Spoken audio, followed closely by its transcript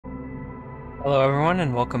Hello everyone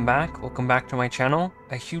and welcome back. Welcome back to my channel.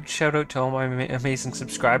 A huge shout out to all my amazing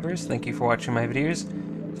subscribers. Thank you for watching my videos.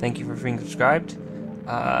 Thank you for being subscribed.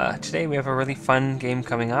 Today we have a really fun game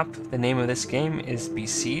coming up. The name of this game is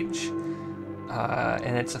Besiege.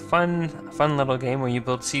 And it's a fun little game where you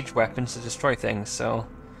build siege weapons to destroy things. So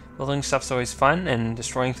building stuff's always fun and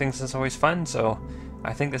destroying things is always fun. So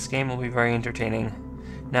I think this game will be very entertaining.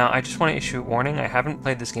 Now, I just want to issue a warning. I haven't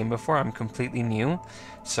played this game before. I'm completely new.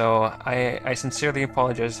 So I sincerely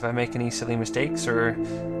apologize if I make any silly mistakes or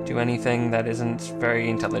do anything that isn't very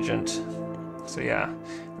intelligent. So yeah,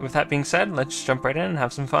 with that being said, let's jump right in and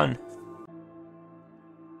have some fun.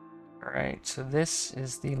 Alright, so this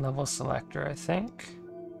is the level selector, I think.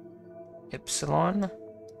 Ypsilon.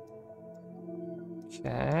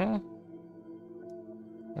 Okay.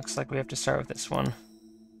 Looks like we have to start with this one.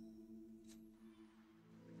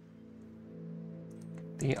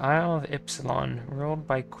 The Isle of Ypsilon, ruled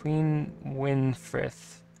by Queen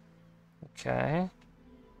Winfrith. Okay.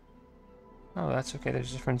 Oh, that's okay,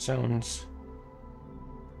 there's different zones.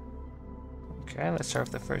 Okay, let's start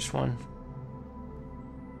with the first one.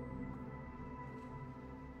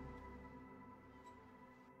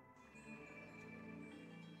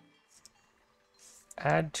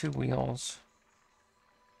 Add 2 wheels.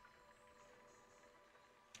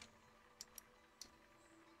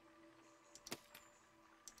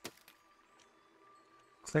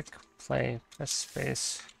 Click play, press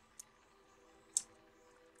space.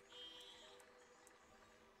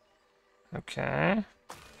 Okay.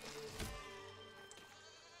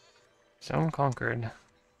 Zone conquered.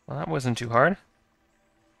 Well, that wasn't too hard.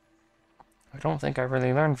 I don't think I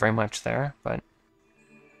really learned very much there, but...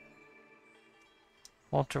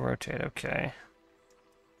 Hold to rotate, okay.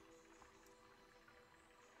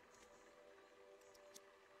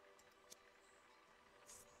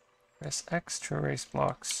 Press X to erase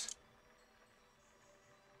blocks.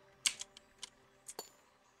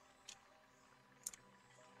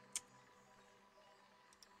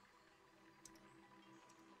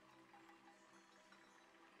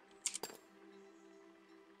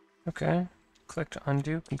 Okay, click to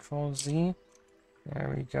undo, Control Z.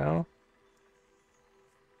 There we go.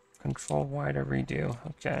 Control Y to redo.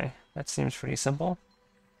 Okay, that seems pretty simple.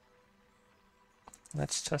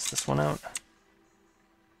 Let's test this one out.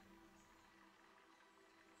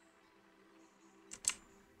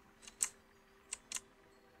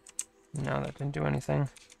 No, that didn't do anything.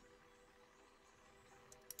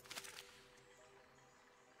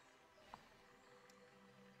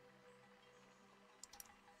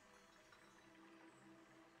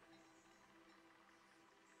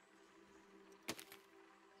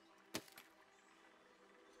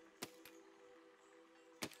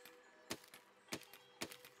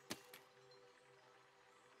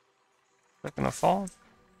 Click on a fall.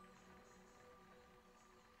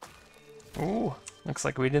 Ooh, looks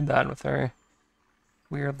like we did that with our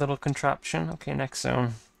weird little contraption. Okay, next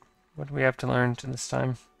zone. What do we have to learn to this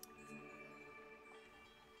time?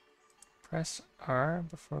 Press R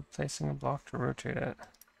before placing a block to rotate it.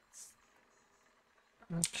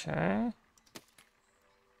 Okay.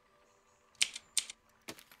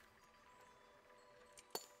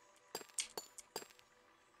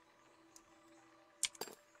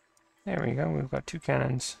 There we go, we've got 2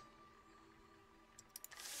 cannons.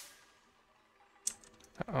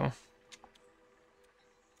 Uh-oh.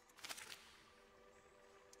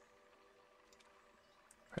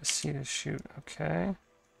 Press C to shoot, okay.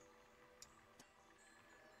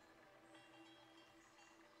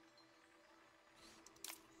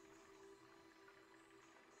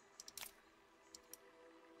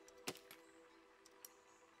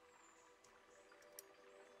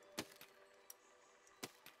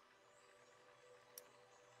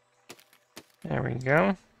 There we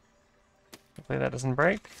go. Hopefully that doesn't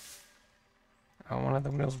break. Oh, one of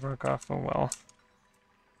the wheels broke off, oh well.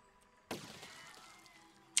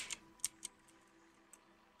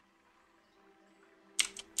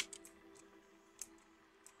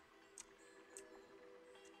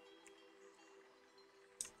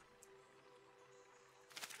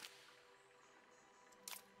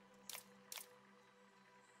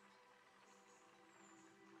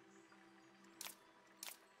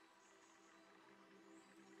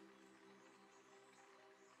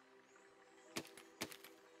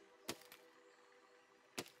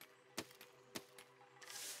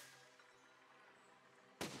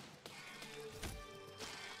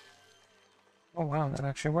 Oh wow, that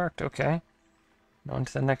actually worked, okay. On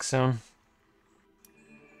to the next zone.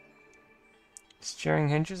 Steering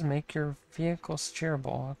hinges make your vehicle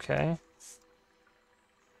steerable, okay.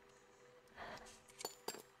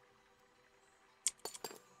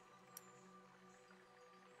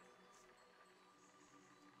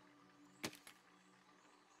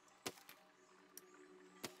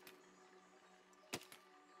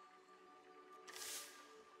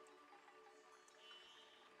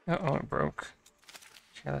 Uh-oh, it broke.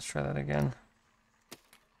 Okay, let's try that again.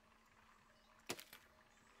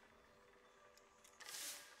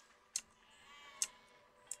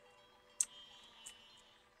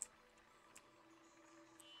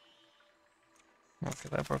 Okay,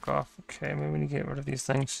 that broke off. Okay, maybe we need to get rid of these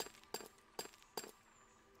things.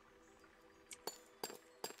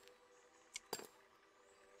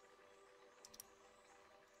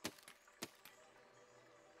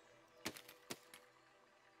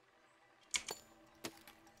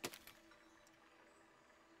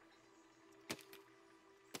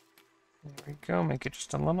 There we go, make it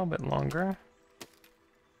just a little bit longer.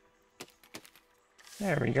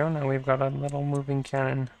 There we go, now we've got a little moving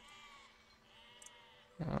cannon.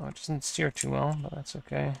 Oh, it doesn't steer too well, but that's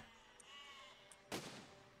okay.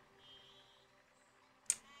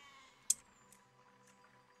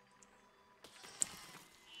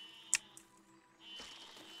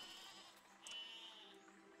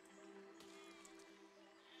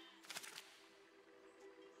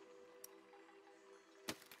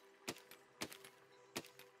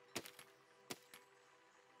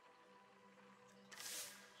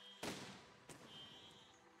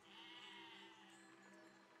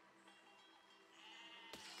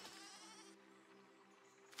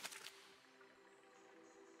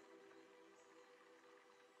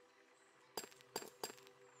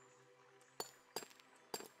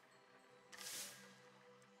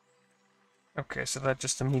 Okay, so that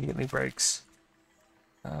just immediately breaks.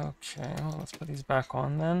 Okay, well, let's put these back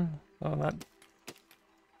on then. Oh, that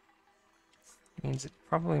means it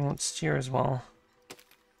probably won't steer as well.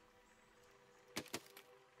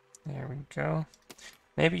 There we go.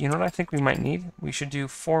 Maybe, you know what I think we might need? We should do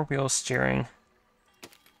four-wheel steering.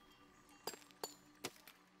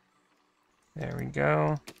 There we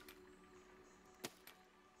go.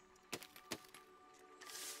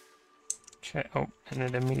 Okay, oh, and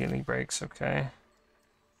it immediately breaks, okay.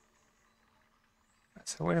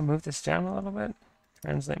 Is there a way to move this down a little bit?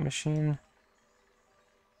 Translate machine.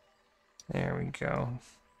 There we go.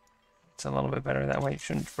 It's a little bit better that way. It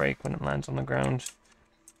shouldn't break when it lands on the ground.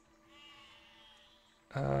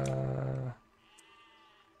 No,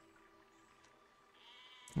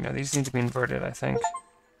 these need to be inverted, I think.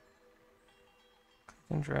 Click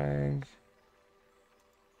and drag.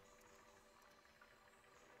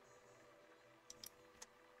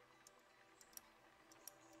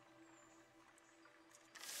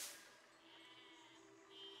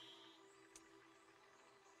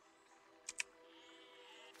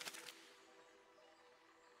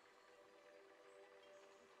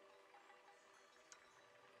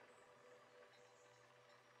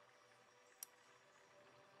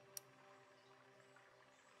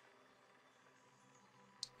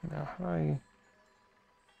 Now, how do I...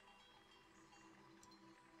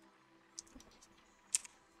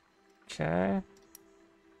 Okay.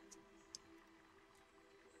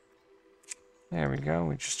 There we go.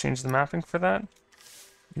 We just changed the mapping for that.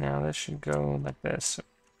 Now this should go like this.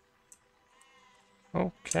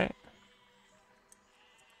 Okay.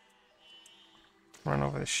 Run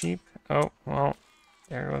over the sheep. Oh, well,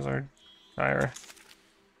 there goes our tire.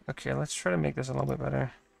 Okay, let's try to make this a little bit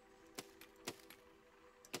better.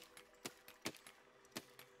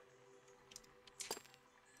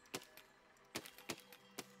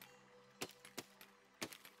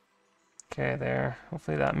 Okay, there.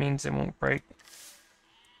 Hopefully that means it won't break.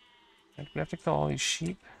 Like, we have to kill all these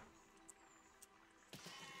sheep.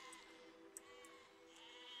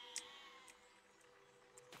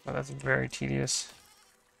 Oh, that's very tedious.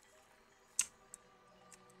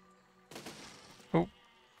 Oh.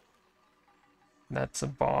 That's a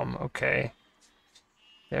bomb. Okay.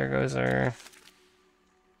 There goes our...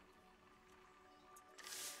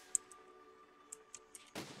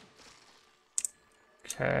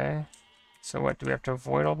 Okay. So what, do we have to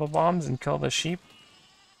avoid all the bombs and kill the sheep?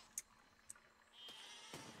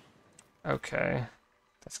 Okay.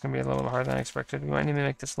 That's gonna be a little harder than I expected. We might need to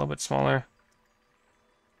make this a little bit smaller.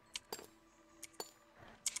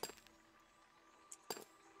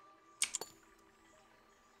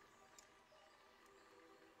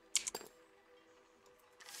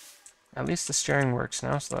 At least the steering works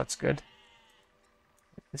now, so that's good.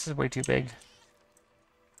 This is way too big.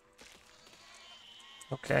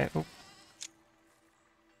 Okay. Oop.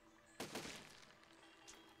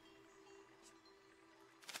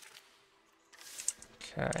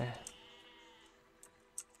 Okay.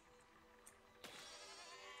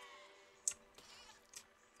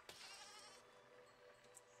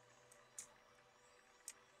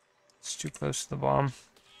 It's too close to the bomb.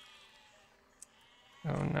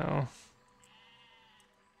 Oh no.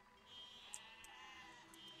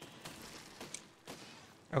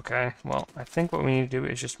 Okay, well, I think what we need to do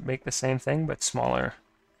is just make the same thing, but smaller.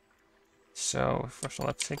 So, first of all,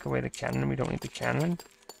 let's take away the cannon. We don't need the cannon.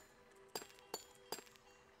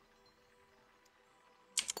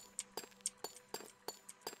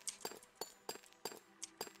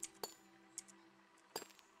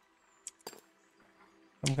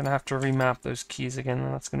 I'm gonna have to remap those keys again,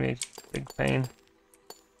 and that's gonna be a big pain.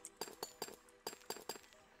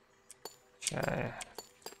 Okay.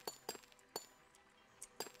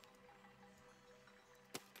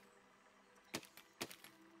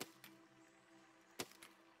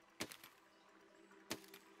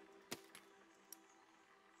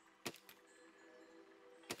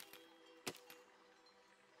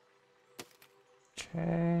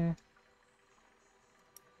 Okay.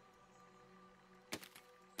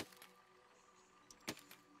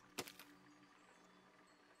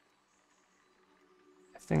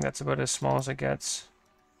 I think that's about as small as it gets.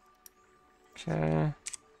 Okay.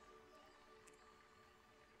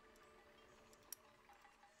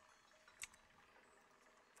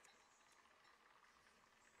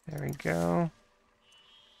 There we go.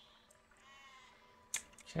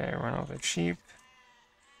 Okay, run over cheap.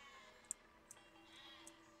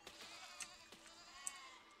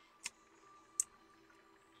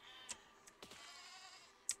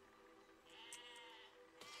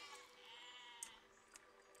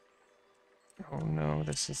 Oh no,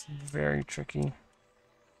 this is very tricky.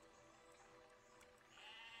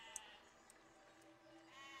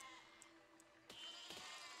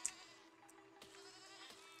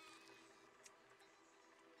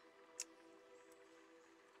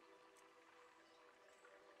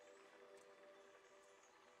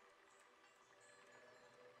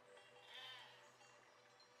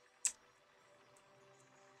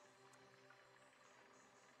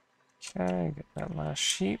 Okay, get that last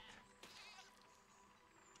sheep.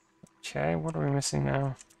 Okay, what are we missing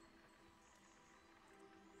now?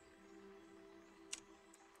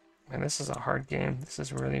 Man, this is a hard game. This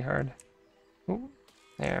is really hard. Ooh,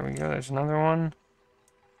 there we go, there's another one.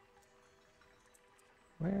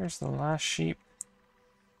 Where's the last sheep?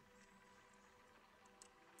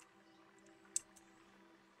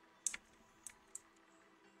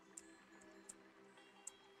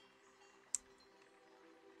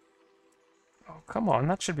 Oh, come on,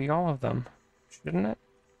 that should be all of them, shouldn't it?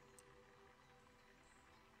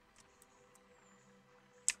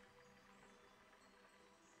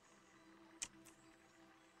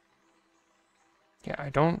 Yeah, I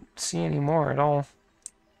don't see any more at all.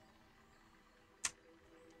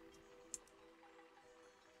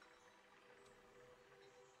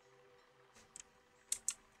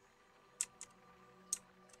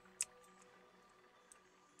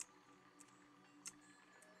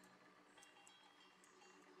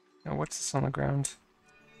 Now, what's this on the ground?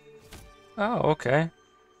 Oh, okay.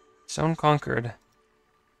 Zone conquered.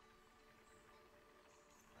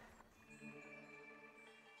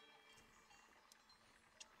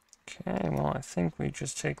 Okay, well, I think we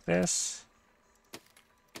just take this.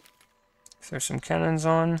 Throw some cannons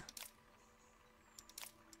on.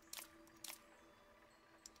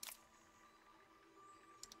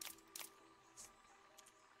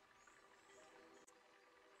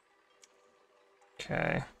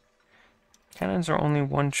 Okay. Cannons are only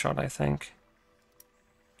one shot, I think.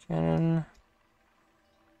 Cannon.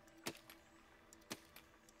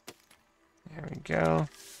 There we go.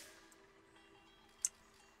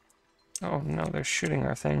 Oh no, they're shooting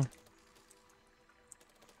our thing.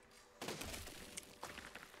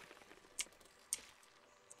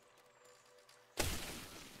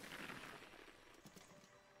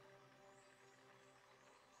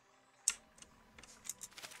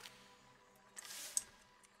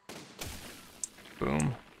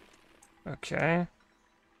 Boom. Okay.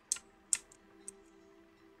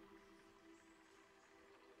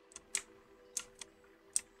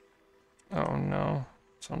 Oh no,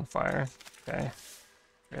 it's on fire. Okay.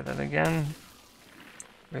 Try that again.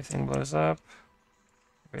 Everything blows up.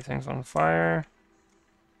 Everything's on fire.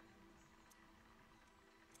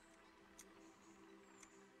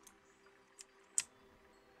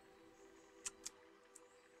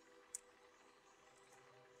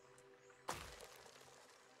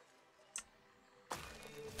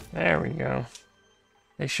 There we go.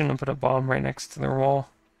 They shouldn't have put a bomb right next to their wall.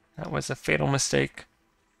 That was a fatal mistake.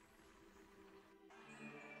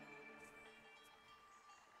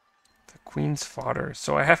 The Queen's fodder.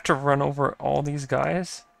 So I have to run over all these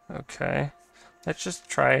guys? Okay. Let's just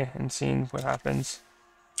try and see what happens.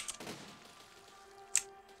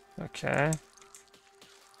 Okay.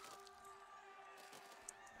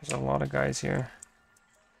 There's a lot of guys here.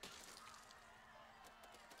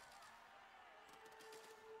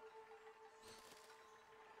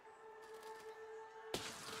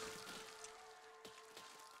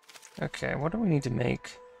 Okay, what do we need to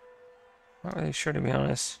make? Not really sure, to be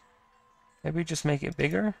honest. Maybe just make it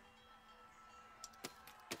bigger?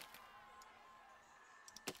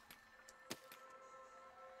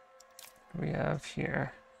 What do we have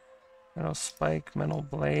here? Metal spike, metal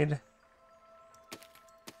blade.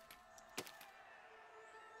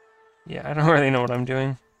 Yeah, I don't really know what I'm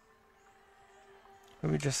doing.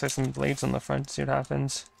 Maybe just throw some blades on the front, see what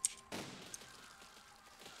happens.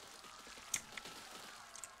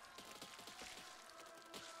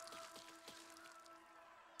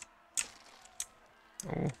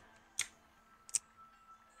 Oh.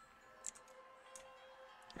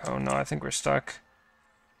 Oh no, I think we're stuck.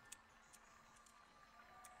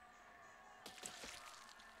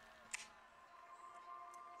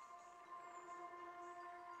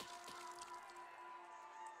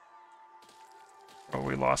 Oh,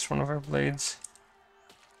 we lost one of our blades.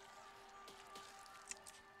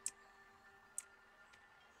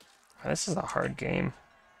 This is a hard game.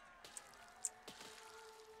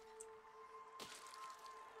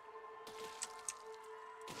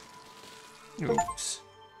 Oops.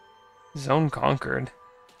 Zone conquered.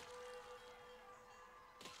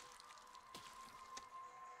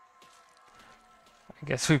 I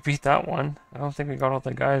guess we beat that one. I don't think we got all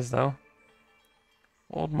the guys, though.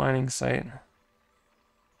 Old mining site.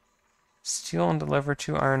 Steal and deliver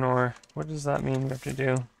 2 iron ore. What does that mean we have to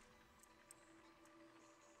do?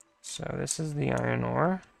 So this is the iron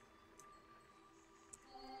ore.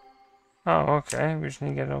 Oh, okay. We just need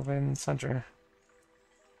to get it over in the center.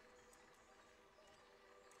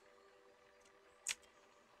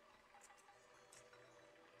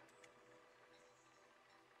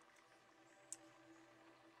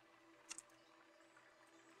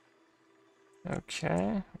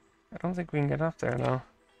 Okay. I don't think we can get up there, though.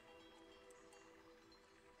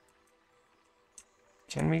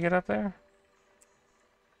 Can we get up there?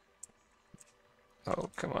 Oh,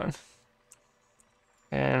 come on.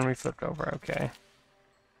 And we flipped over, okay.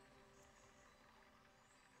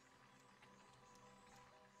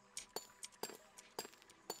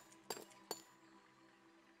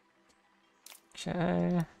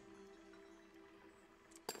 Okay.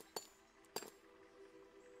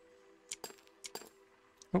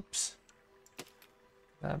 Oops. Put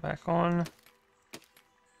that back on.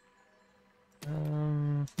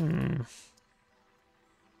 Hmm.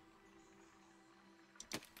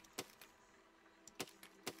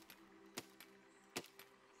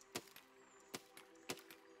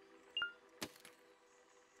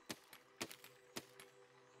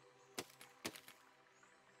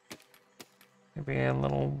 Maybe a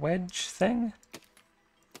little wedge thing?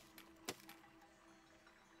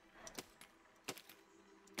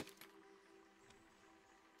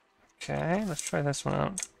 Okay, let's try this one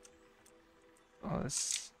out. Oh,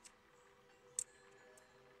 this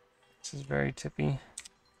is very tippy.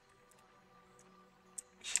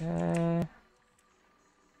 Okay.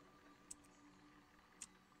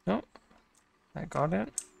 Nope. I got it.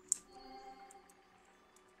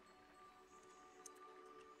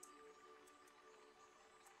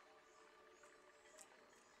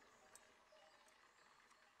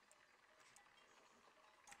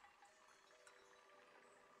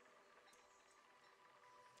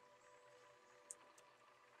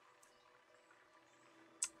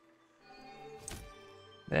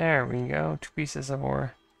 There we go. 2 pieces of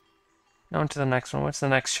ore. Now on to the next one. What's the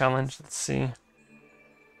next challenge? Let's see.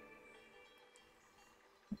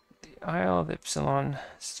 The Isle of Ypsilon.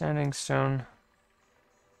 Standing stone.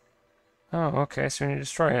 Oh, okay. So we need to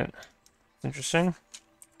destroy it. Interesting.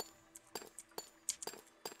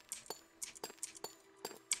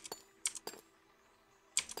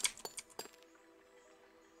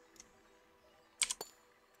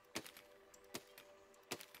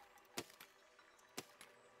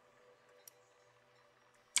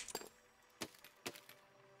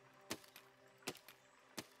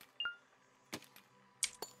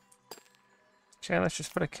 Okay, let's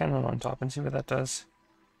just put a cannon on top and see what that does.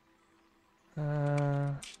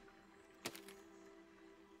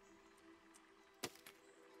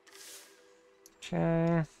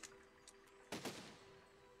 Okay.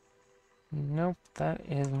 Nope, that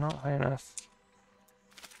is not high enough.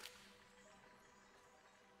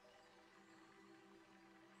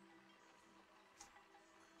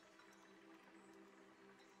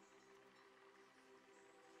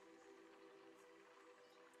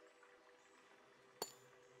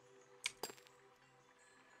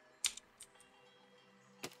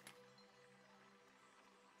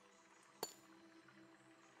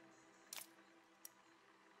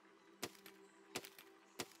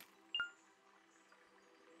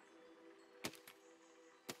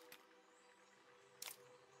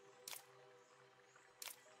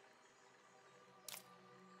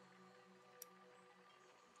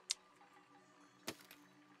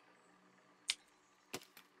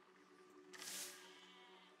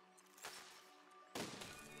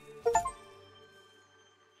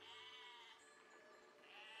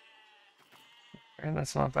 And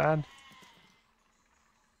that's not bad.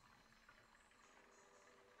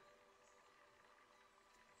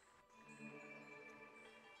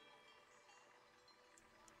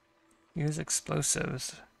 Use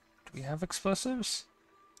explosives. Do we have explosives?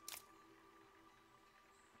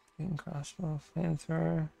 Crossbow,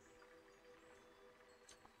 flamethrower,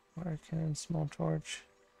 water cannon, small torch.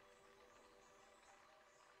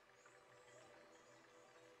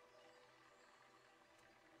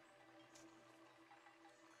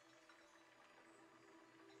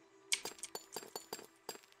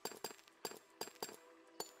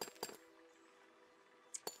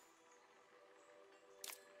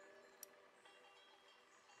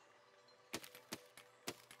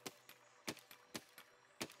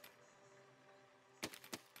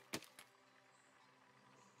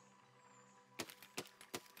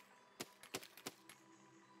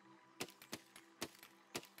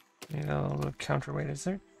 Need a little bit of counterweight. Is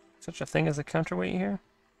there such a thing as a counterweight here?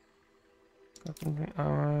 I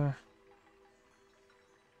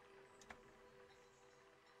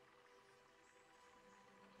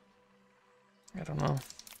don't know.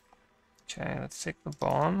 Okay, let's take the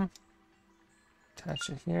bomb. Attach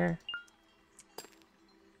it here.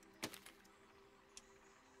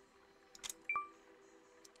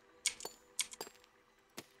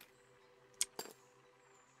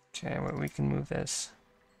 Okay, well, we can move this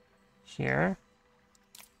here.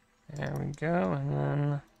 There we go, and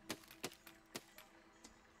then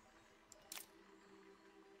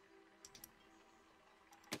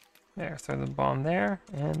there, throw the bomb there,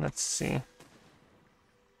 and let's see.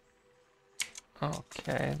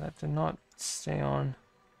 Okay, that did not stay on.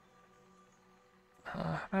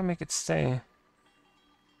 How do I make it stay?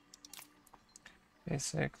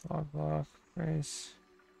 Basic, log block, brace.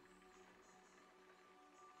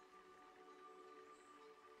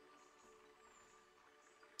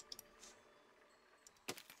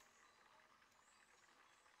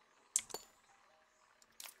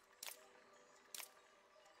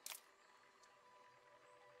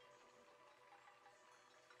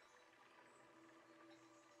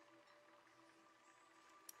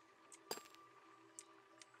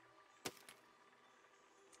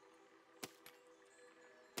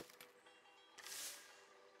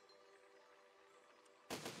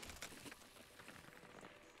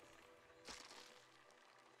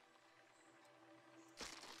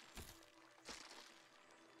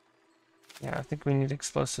 Yeah, I think we need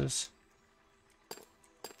explosives.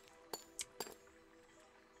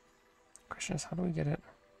 Question is, how do we get it?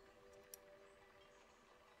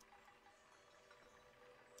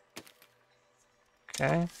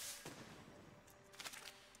 Okay.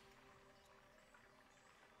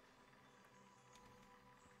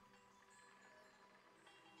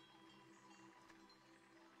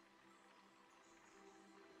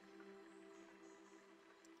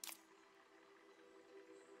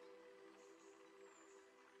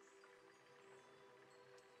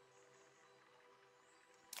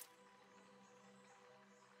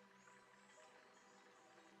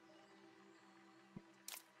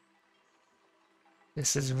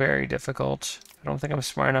 This is very difficult. I don't think I'm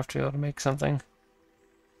smart enough to be able to make something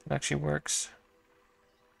that actually works.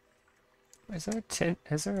 Is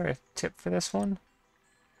there a tip for this one?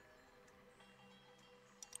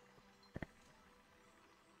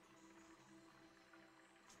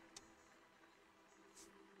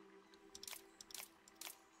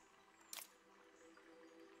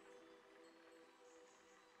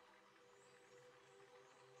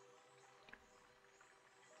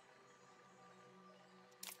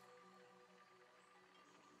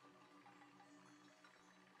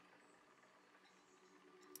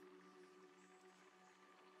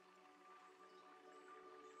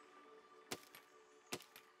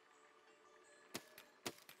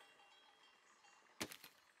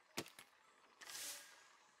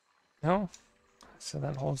 No? So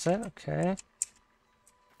that holds it, okay.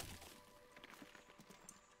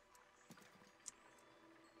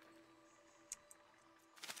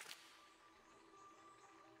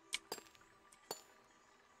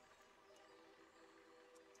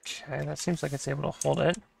 Okay, that seems like it's able to hold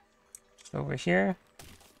it. Just over here.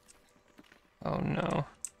 Oh no.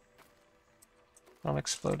 Not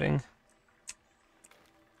exploding.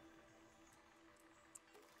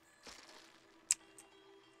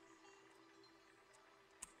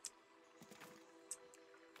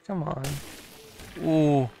 Come on.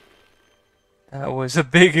 Ooh. That was a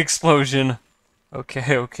big explosion.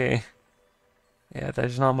 Okay, okay. Yeah,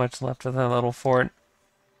 there's not much left of that little fort.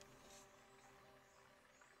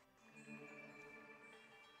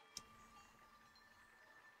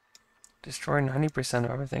 Destroy 90%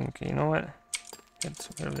 of everything. Okay, you know what? Get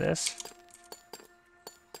rid of this.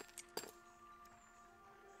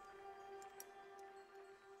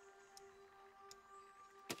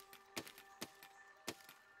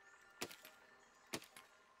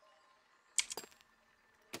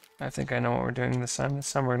 I think I know what we're doing this time.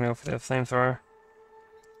 This time we're gonna go for the flamethrower.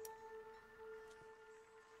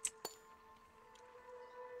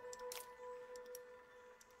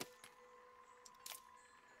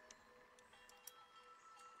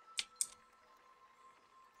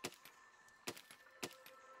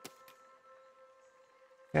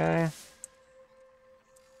 Okay.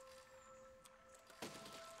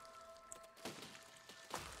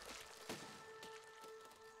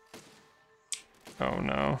 Oh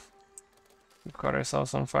no. We've caught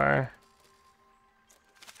ourselves on fire.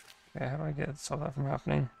 Okay, how do I stop that from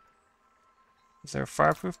happening? Is there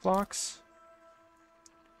fireproof blocks?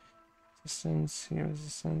 Resistance, heat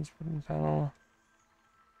resistance, wooden panel.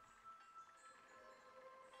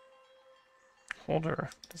 Holder.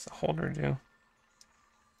 What does the holder do?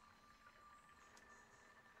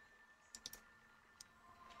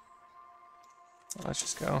 Well, let's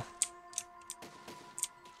just go.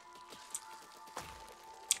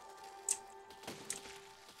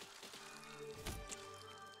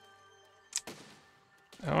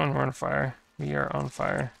 Oh, and we're on fire. We are on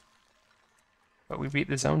fire. But we beat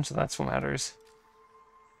the zone, so that's what matters.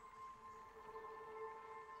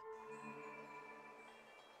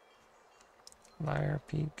 Liar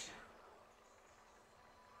Peak.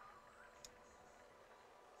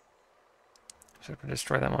 Should we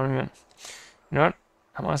destroy that monument? You know what?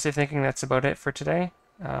 I'm honestly thinking that's about it for today.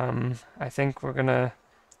 I think we're gonna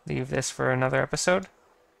leave this for another episode.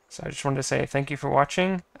 So I just wanted to say thank you for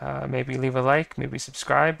watching. Maybe leave a like, maybe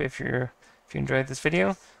subscribe if you enjoyed this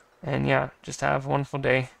video. And yeah, just have a wonderful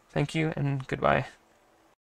day. Thank you and goodbye.